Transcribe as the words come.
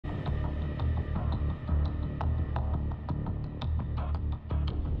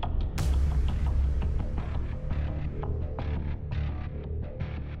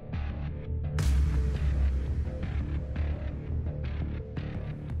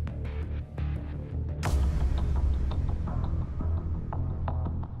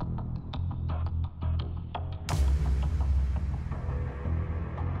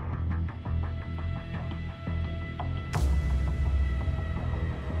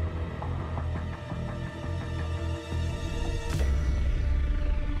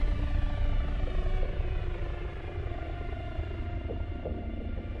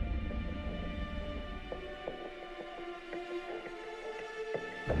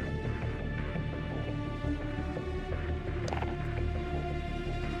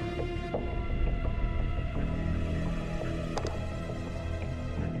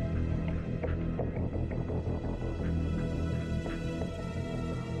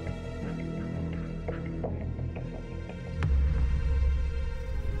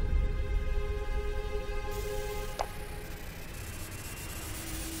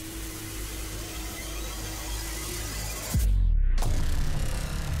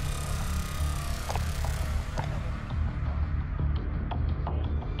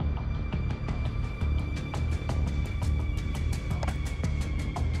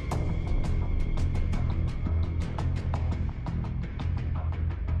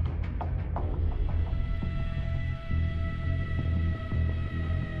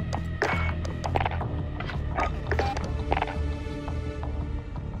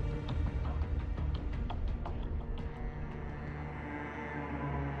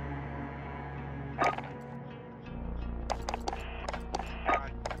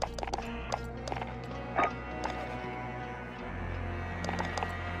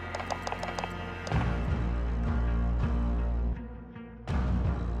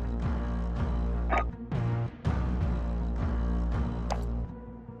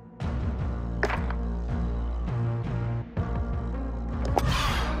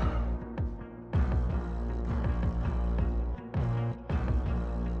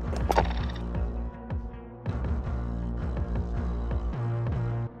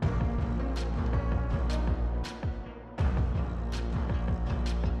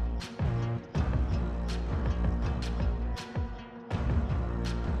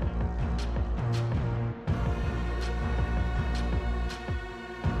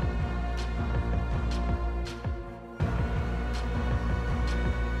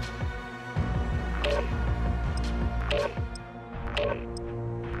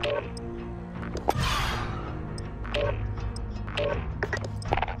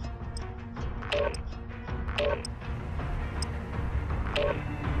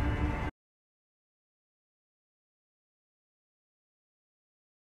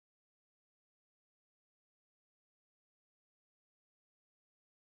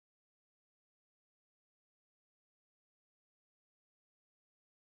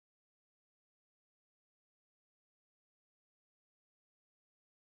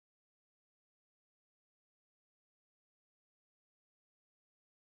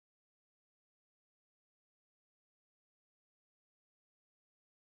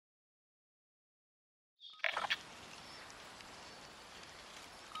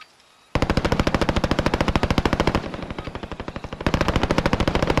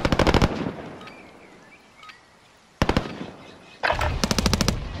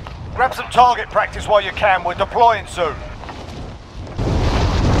Grab some target practice while you can, we're deploying soon.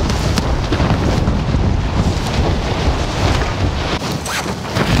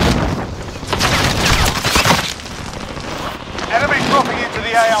 Enemy dropping into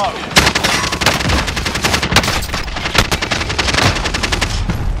the AO.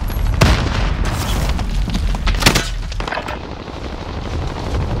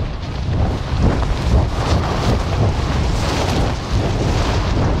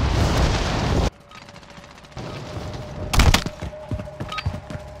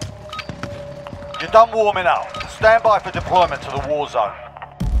 You're done warming up. Stand by for deployment to the war zone.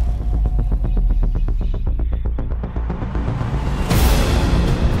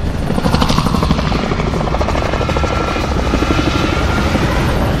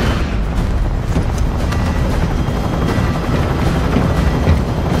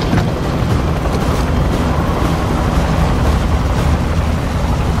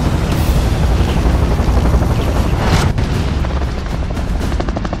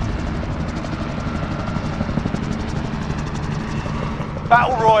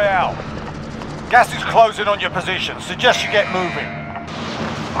 Battle Royale. Gas is closing on your position. Suggest you get moving.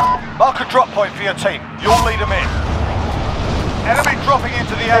 Mark a drop point for your team. You'll lead them in. Enemy dropping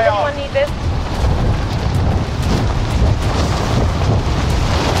into the AO. Does anyone need this?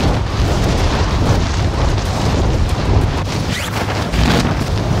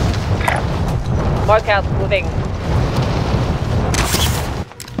 Mark out, moving.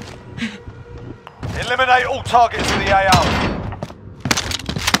 Eliminate all targets in the AO.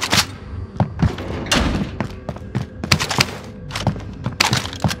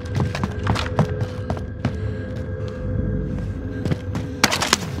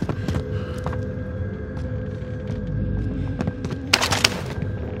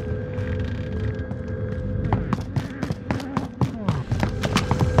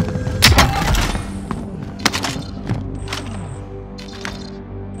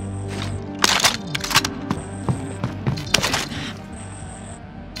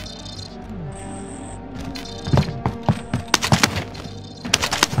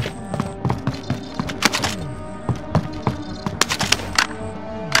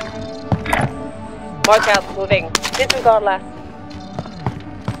 Mark out, moving. Disregard last.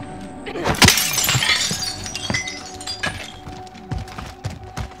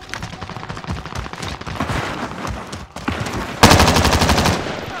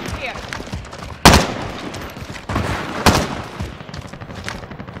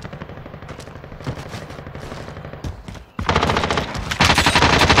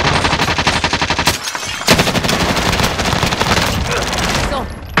 So,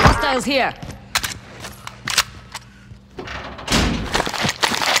 hostiles here.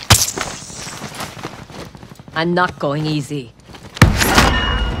 I'm not going easy.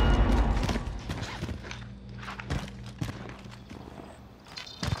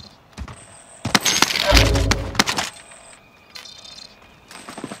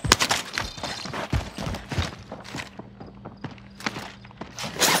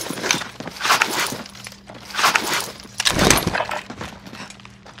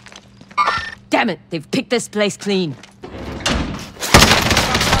 Damn it, they've picked this place clean.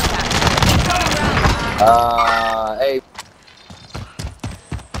 Hey.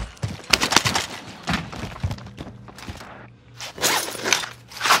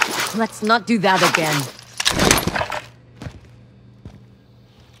 Let's not do that again.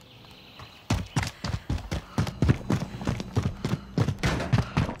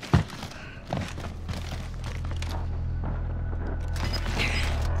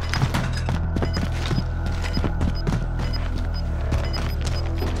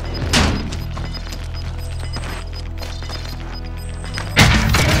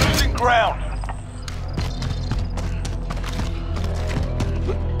 Ground.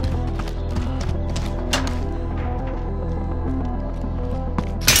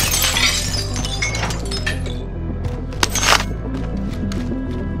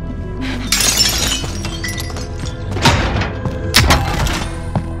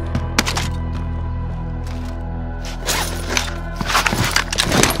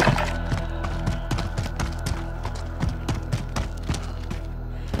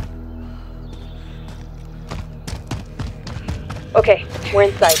 Okay, we're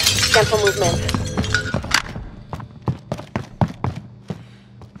inside. Cancel movement.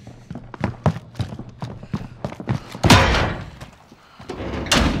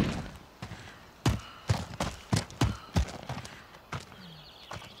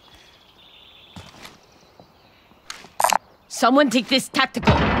 Someone take this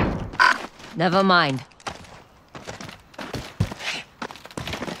tactical. Never mind.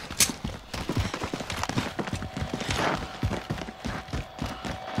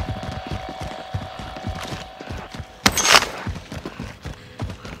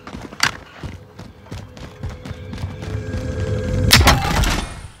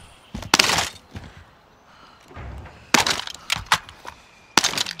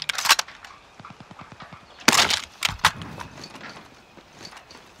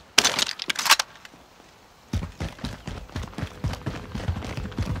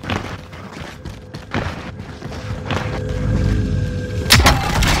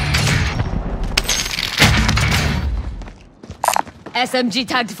 SMG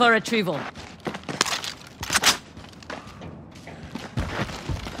tagged for retrieval.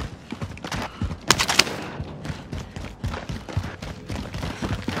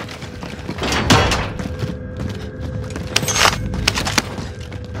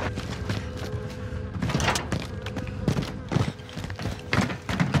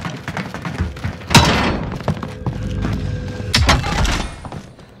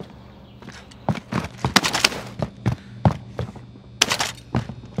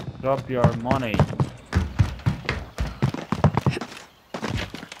 Drop your money.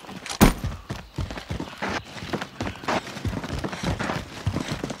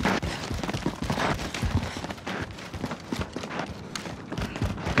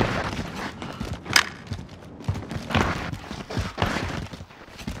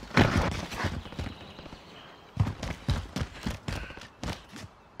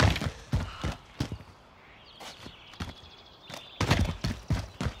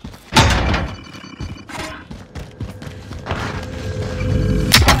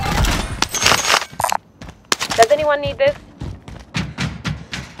 Does anyone need this?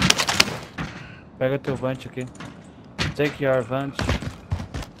 Pega teu vante aqui. Take your vante.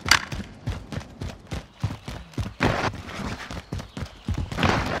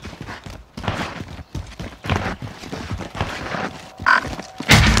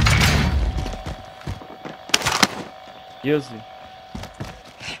 Use it.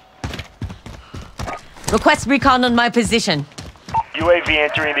 Request recon on my position. UAV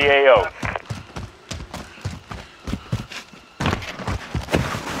entering the AO.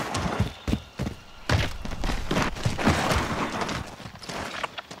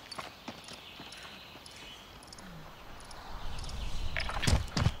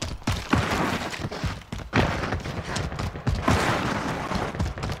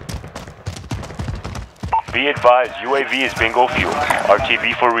 Be advised, UAV is bingo fuel.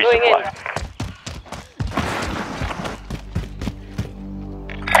 RTB for resupply.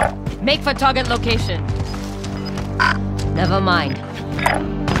 Make for target location. Never mind.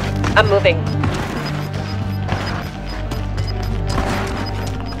 I'm moving.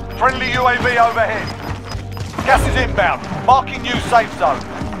 Friendly UAV overhead. Gas is inbound. Marking new safe zone.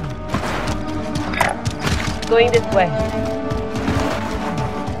 Going this way.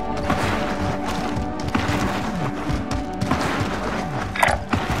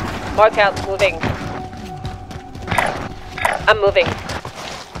 Mark out, moving. I'm moving.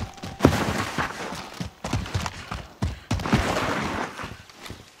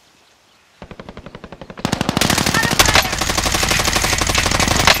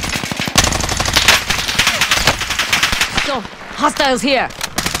 So, hostiles here.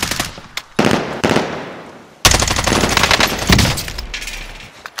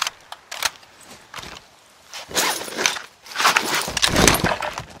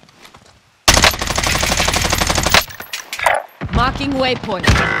 Marking waypoint.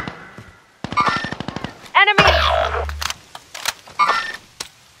 Enemy!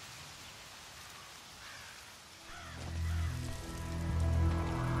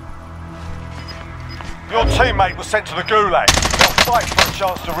 Your teammate was sent to the gulag. They'll fight for a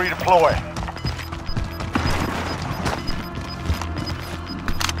chance to redeploy.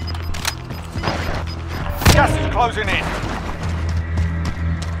 Gas is closing in.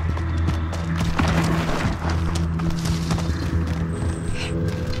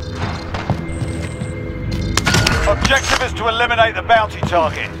 Objective is to eliminate the bounty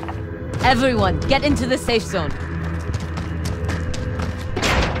target. Everyone, get into the safe zone.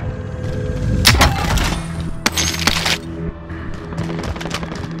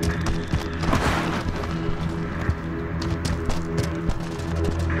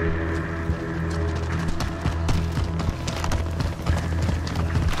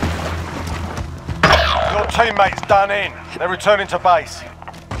 teammate's done in. They're returning to base.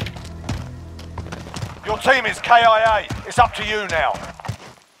 Your team is KIA. It's up to you now.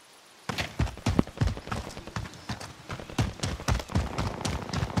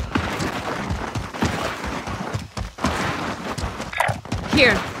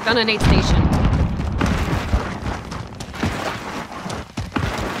 Here, gun on aid station.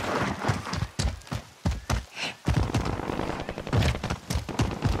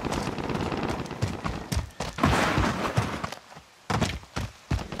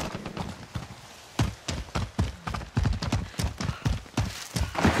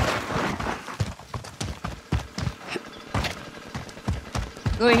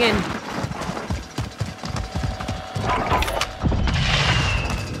 Going in.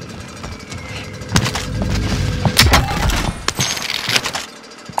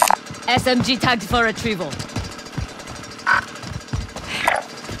 SMG tagged for retrieval.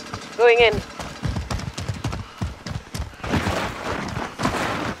 Going in.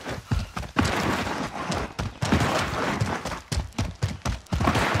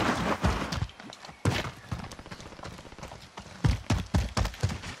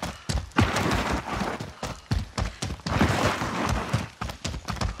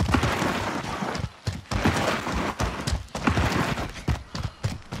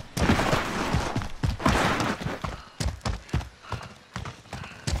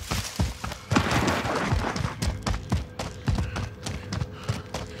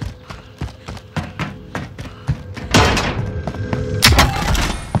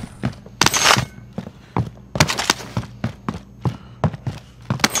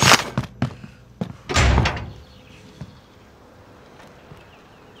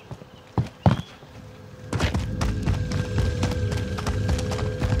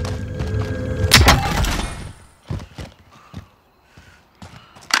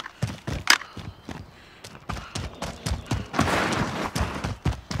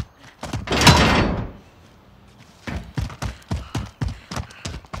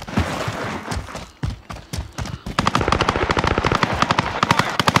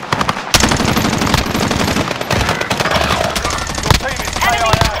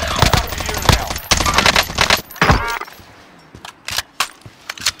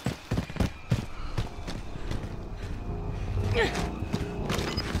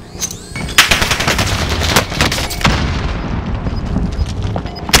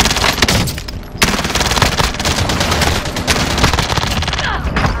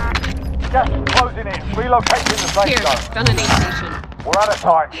 Closing in. Relocating the safe Here, zone. gun on aid station. We're out of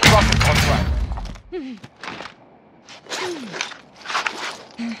time. Drop the contract.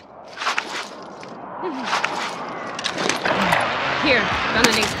 Here, gun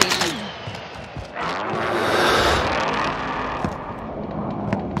on aid station.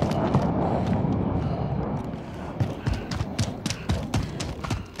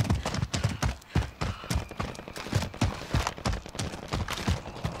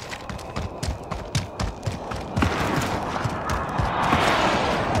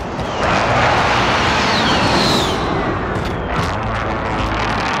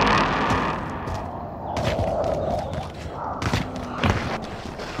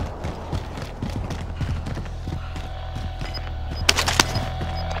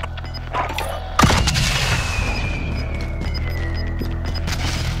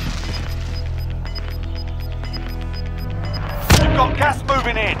 Got gas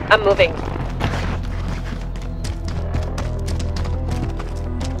moving in. I'm moving.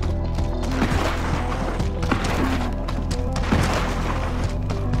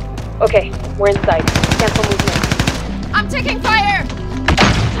 Okay, we're inside. Cancel movement. I'm taking fire!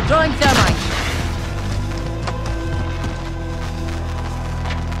 Throwing thermite.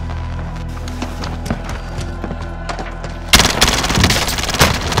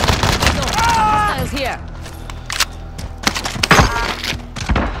 Hostiles here.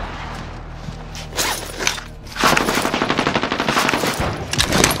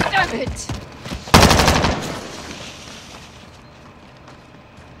 Damn it!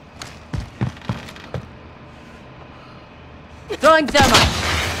 Throwing thermite.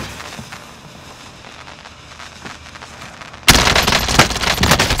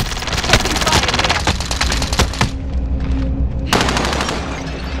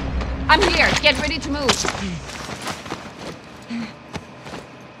 I'm here. Get ready to move.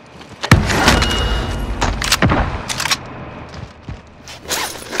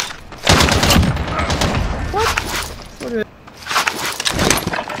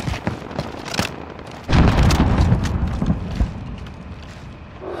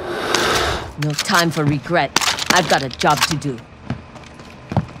 No time for regret. I've got a job to do.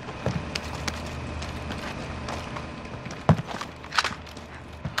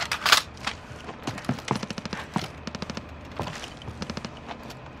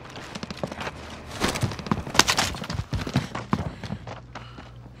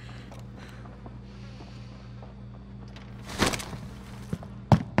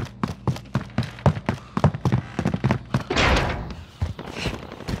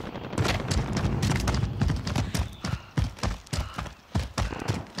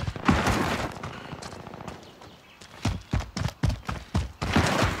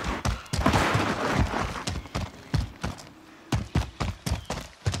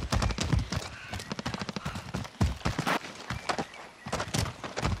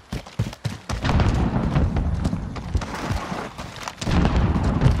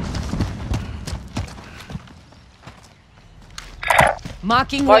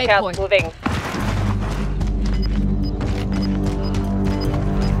 Marking Mark out, waypoint. moving.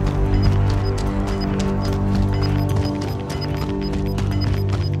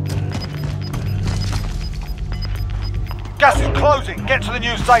 Gas is closing. Get to the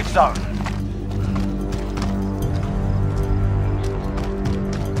new safe zone.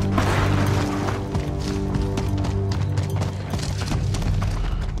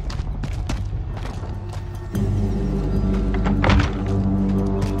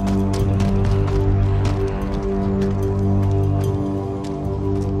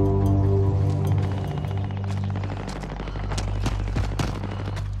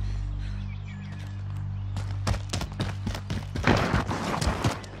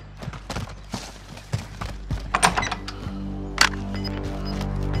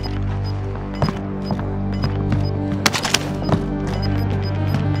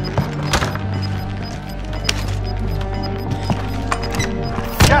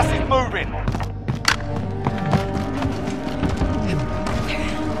 Gas is moving.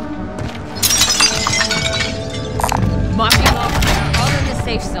 Marking off. All in the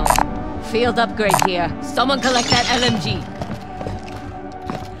safe zone. Field upgrade here. Someone collect that LMG.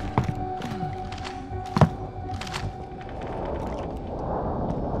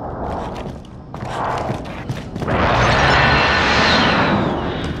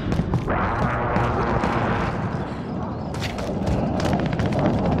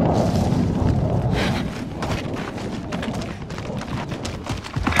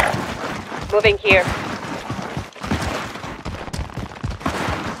 Moving here.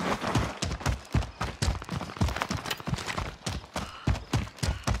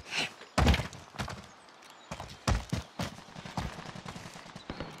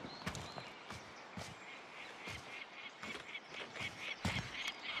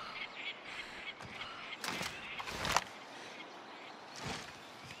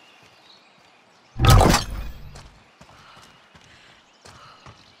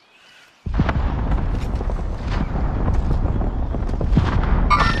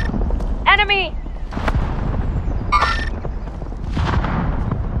 Enemy!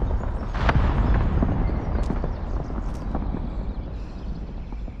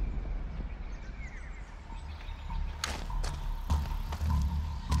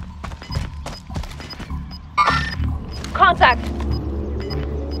 Contact!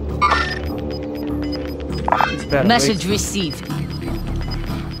 It's better. Message Wait. received.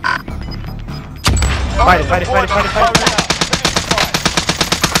 Fight it.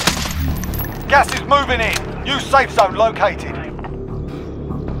 Gas is moving in. New safe zone located.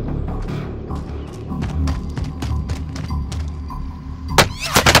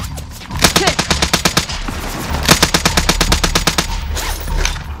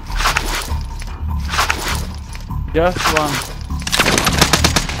 Just one.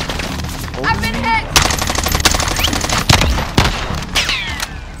 I've been hit!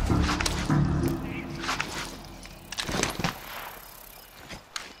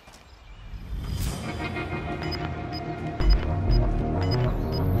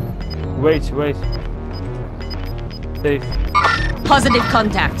 Wait. Safe. Positive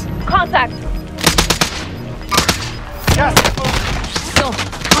contact. Contact! Gas is moving. So,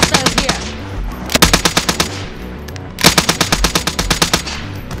 hostiles here.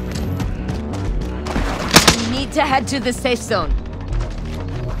 We need to head to the safe zone.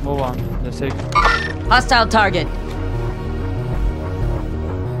 Move on. The safe. Hostile target.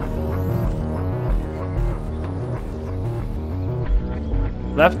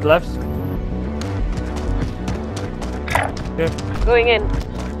 Left. Okay. Going in.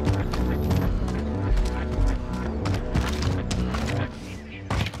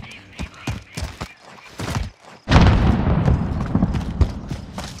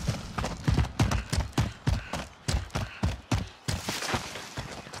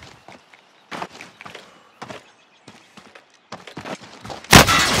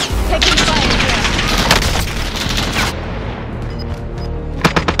 Taking fire here.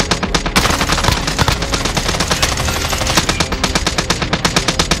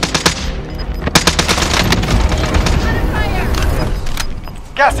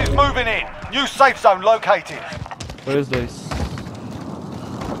 Gas is moving in. New safe zone located. Where is this?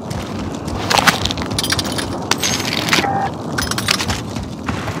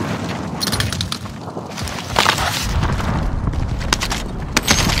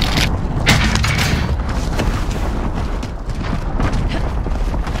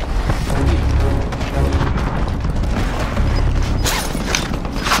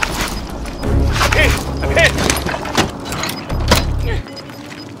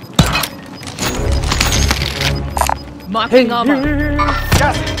 Marking armor.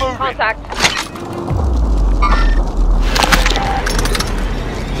 Gas is moving. Contact.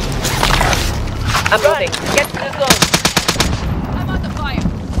 I'm moving. Get to the zone. I'm under fire.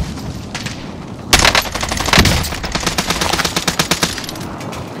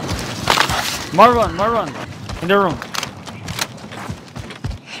 Marwan, in the room.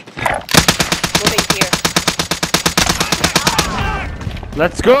 Moving here.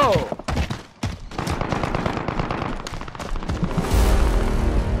 Let's go.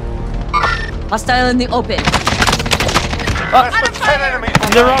 Hostile in the open. Less than 10 enemies.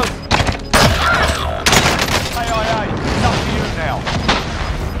 In the road. AIA, it's up to you now.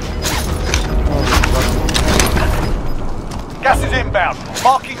 Gas is inbound.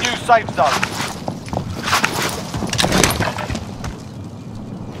 Marking new safe zone.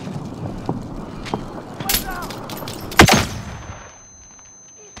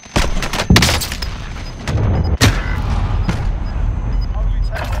 Only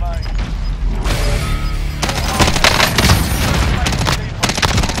 10 remain.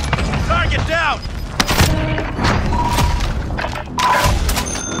 Target down!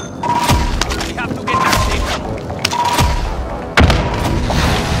 We have to get that safe zone.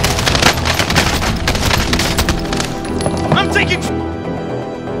 I'm taking.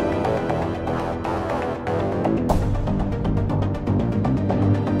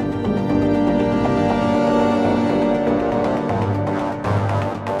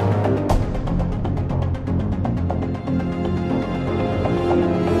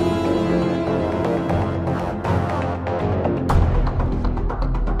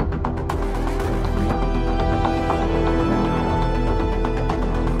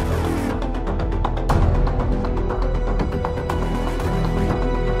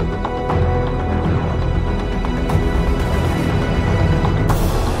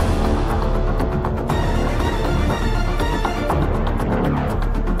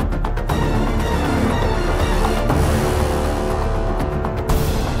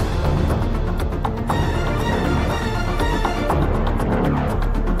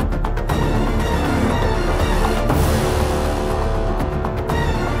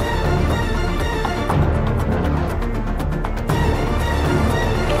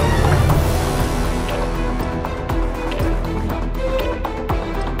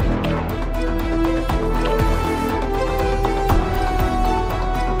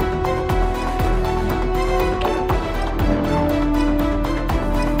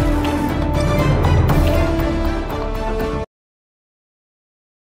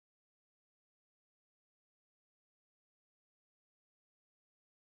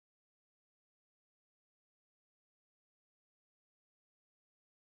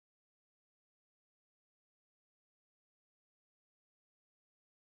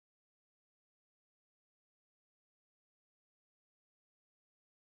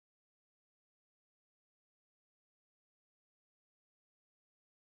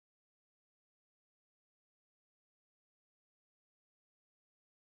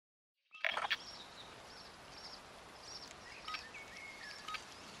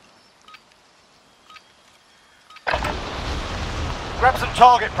 Grab some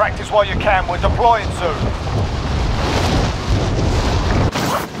target practice while you can. We're deploying soon.